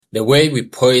The way we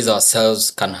poise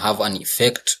ourselves can have an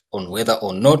effect on whether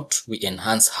or not we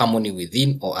enhance harmony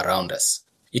within or around us.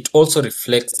 It also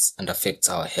reflects and affects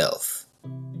our health.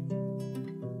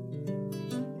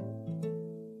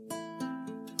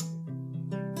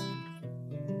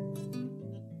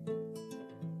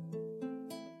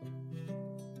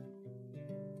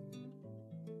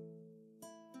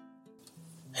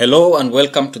 Hello and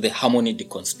welcome to the Harmony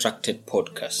Deconstructed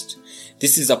podcast.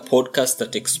 This is a podcast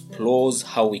that explores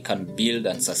how we can build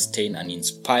and sustain an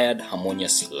inspired,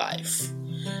 harmonious life.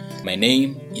 My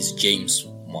name is James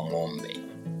Mwangombe.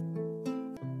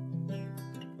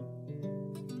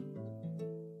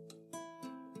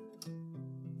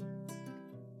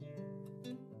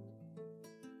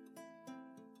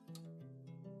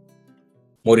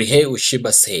 Morihei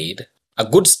Ueshiba said, "A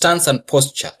good stance and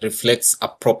posture reflects a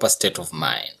proper state of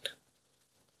mind."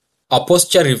 Our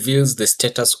posture reveals the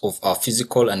status of our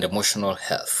physical and emotional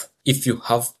health. If you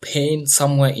have pain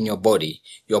somewhere in your body,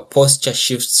 your posture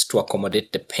shifts to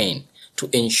accommodate the pain, to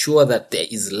ensure that there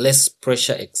is less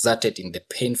pressure exerted in the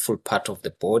painful part of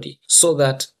the body so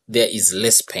that there is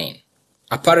less pain.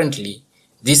 Apparently,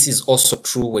 this is also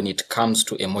true when it comes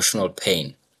to emotional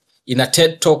pain. In a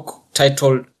TED Talk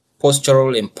titled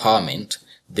Postural Empowerment,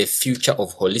 the Future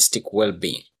of Holistic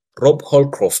Well-Being, Rob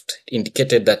Holcroft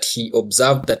indicated that he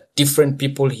observed that different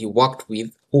people he worked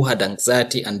with who had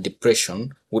anxiety and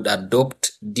depression would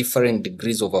adopt different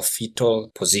degrees of a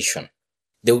fetal position.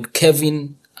 They would cave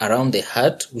in around the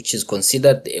heart, which is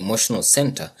considered the emotional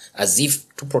center, as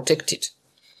if to protect it.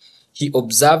 He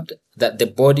observed that the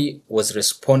body was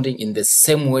responding in the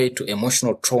same way to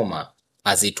emotional trauma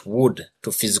as it would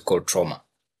to physical trauma.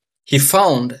 He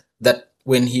found that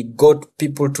when he got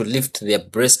people to lift their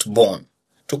breastbone,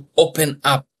 to open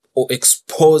up or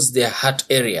expose their heart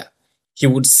area, he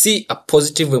would see a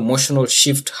positive emotional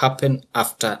shift happen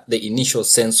after the initial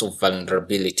sense of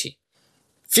vulnerability.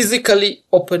 Physically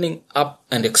opening up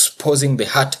and exposing the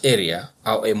heart area,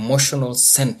 our emotional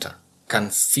center, can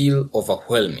feel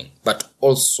overwhelming, but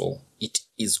also it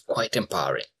is quite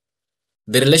empowering.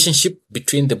 The relationship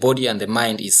between the body and the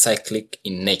mind is cyclic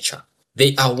in nature.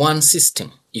 They are one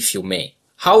system, if you may.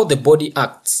 How the body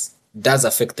acts does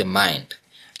affect the mind,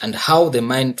 and how the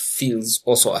mind feels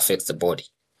also affects the body.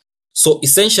 So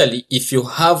essentially, if you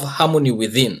have harmony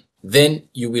within, then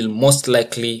you will most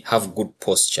likely have good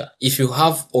posture. If you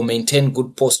have or maintain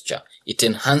good posture, it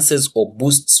enhances or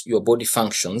boosts your body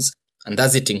functions, and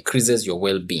thus it increases your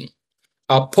well-being.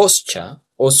 Our posture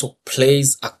also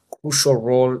plays a crucial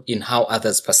role in how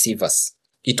others perceive us.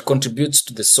 It contributes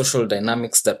to the social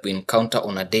dynamics that we encounter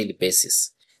on a daily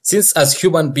basis. Since as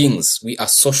human beings, we are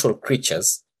social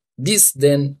creatures, this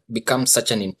then becomes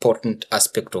such an important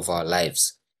aspect of our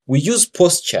lives. We use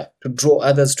posture to draw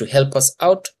others to help us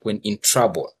out when in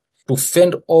trouble, to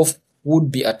fend off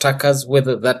would-be attackers,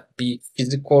 whether that be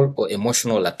physical or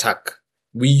emotional attack.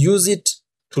 We use it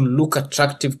to look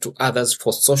attractive to others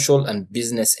for social and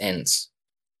business ends.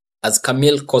 As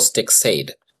Camille Kostek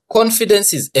said,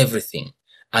 confidence is everything,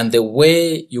 and the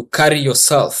way you carry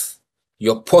yourself,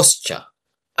 your posture,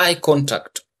 eye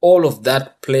contact, all of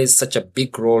that plays such a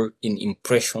big role in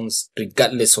impressions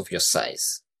regardless of your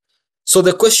size. So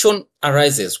the question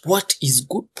arises, what is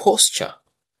good posture?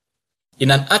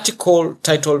 In an article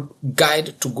titled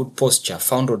Guide to Good Posture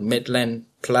found on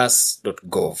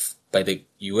medlineplus.gov by the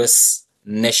US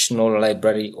National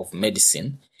Library of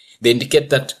Medicine, they indicate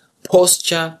that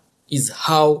posture is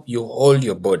how you hold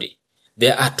your body.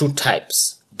 There are two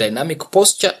types, dynamic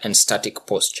posture and static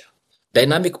posture.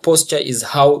 Dynamic posture is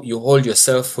how you hold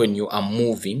yourself when you are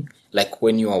moving, like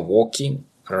when you are walking,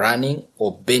 running,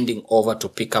 or bending over to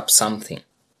pick up something.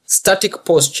 Static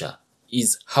posture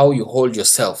is how you hold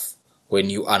yourself when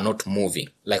you are not moving,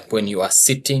 like when you are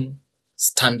sitting,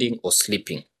 standing, or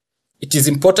sleeping. It is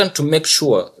important to make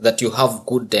sure that you have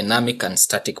good dynamic and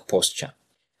static posture.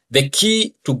 The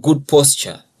key to good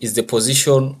posture is the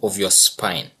position of your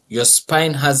spine. Your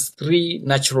spine has 3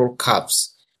 natural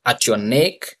curves at your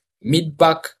neck,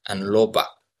 mid-back, and low back.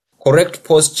 Correct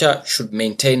posture should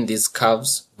maintain these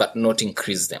curves but not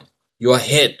increase them. Your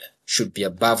head should be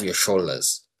above your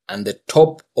shoulders, and the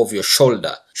top of your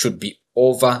shoulder should be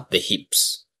over the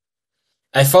hips.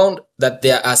 I found that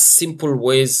there are simple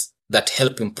ways that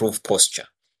help improve posture.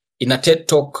 In a TED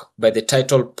Talk by the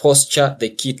title Posture, the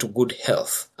Key to Good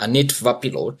Health, Anit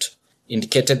Vapilot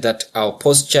indicated that our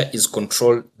posture is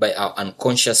controlled by our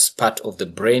unconscious part of the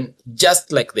brain,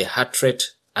 just like the heart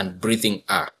rate and breathing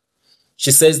are.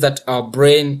 She says that our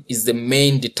brain is the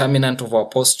main determinant of our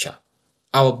posture.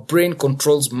 Our brain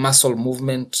controls muscle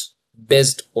movement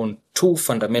based on 2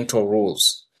 fundamental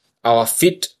rules. Our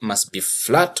feet must be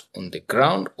flat on the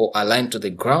ground or aligned to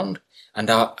the ground, and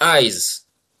our eyes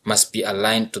must be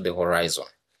aligned to the horizon.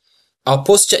 Our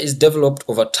posture is developed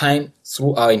over time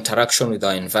through our interaction with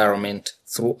our environment,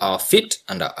 through our feet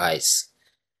and our eyes.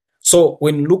 So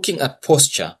when looking at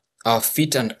posture, our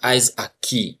feet and eyes are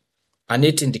key, and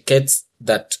it indicates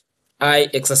that eye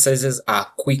exercises are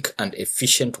a quick and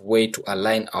efficient way to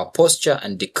align our posture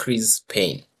and decrease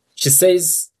pain. She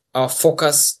says our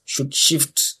focus should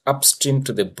shift upstream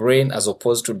to the brain as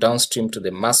opposed to downstream to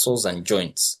the muscles and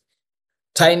joints.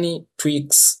 Tiny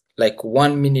tweaks like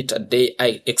 1 minute a day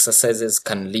eye exercises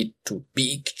can lead to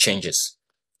big changes.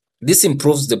 This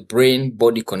improves the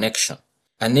brain-body connection.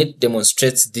 Annette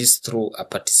demonstrates this through a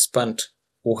participant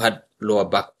who had lower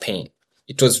back pain.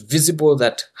 It was visible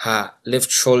that her left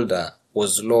shoulder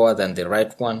was lower than the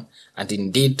right one, and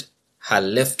indeed her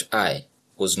left eye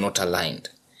was not aligned.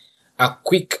 A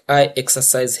quick eye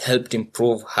exercise helped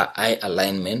improve her eye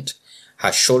alignment,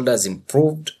 her shoulders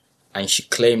improved, and she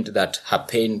claimed that her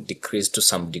pain decreased to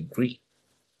some degree.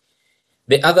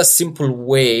 The other simple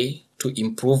way to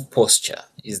improve posture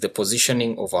is the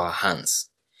positioning of our hands.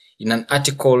 In an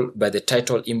article by the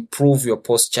title Improve Your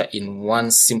Posture in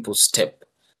One Simple Step,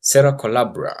 Sarah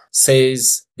Colabra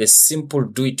says the simple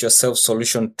do-it-yourself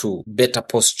solution to better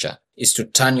posture is to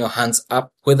turn your hands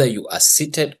up whether you are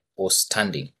seated or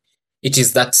standing. It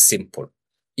is that simple.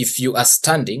 If you are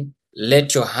standing,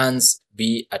 let your hands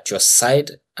be at your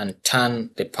side and turn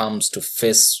the palms to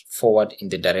face forward in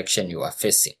the direction you are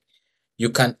facing. You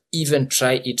can even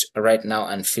try it right now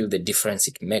and feel the difference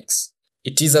it makes.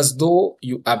 It is as though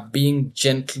you are being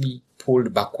gently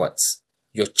pulled backwards.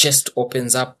 Your chest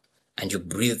opens up and you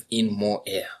breathe in more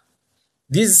air.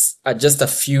 These are just a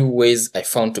few ways I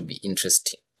found to be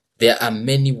interesting. There are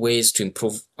many ways to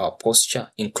improve our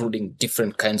posture, including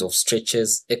different kinds of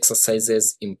stretches,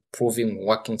 exercises, improving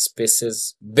working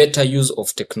spaces, better use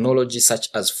of technology such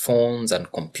as phones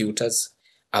and computers,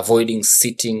 avoiding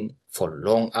sitting for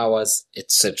long hours,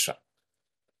 etc.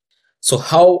 So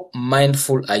how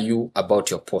mindful are you about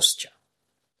your posture?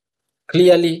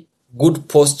 Clearly, good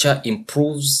posture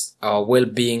improves our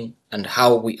well-being and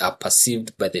how we are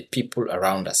perceived by the people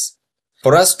around us.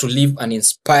 For us to live an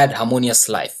inspired, harmonious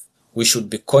life, we should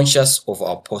be conscious of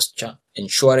our posture,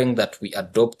 ensuring that we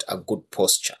adopt a good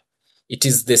posture. It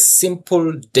is the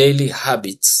simple daily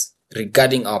habits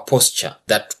regarding our posture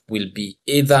that will be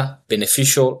either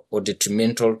beneficial or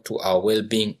detrimental to our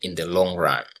well-being in the long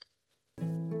run.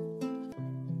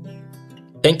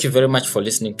 Thank you very much for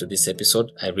listening to this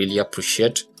episode. I really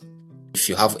appreciate. If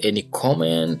you have any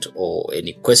comment or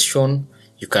any question,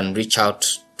 you can reach out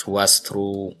to us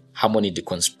through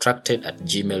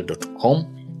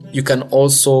harmonydeconstructed@gmail.com. You can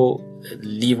also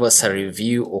leave us a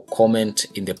review or comment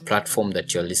in the platform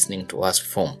that you're listening to us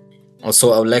from.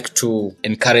 Also, I would like to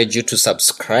encourage you to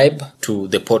subscribe to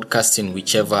the podcast in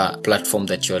whichever platform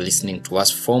that you're listening to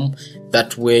us from.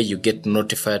 That way you get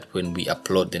notified when we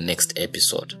upload the next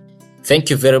episode. Thank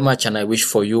you very much, and I wish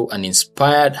for you an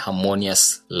inspired,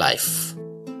 harmonious life.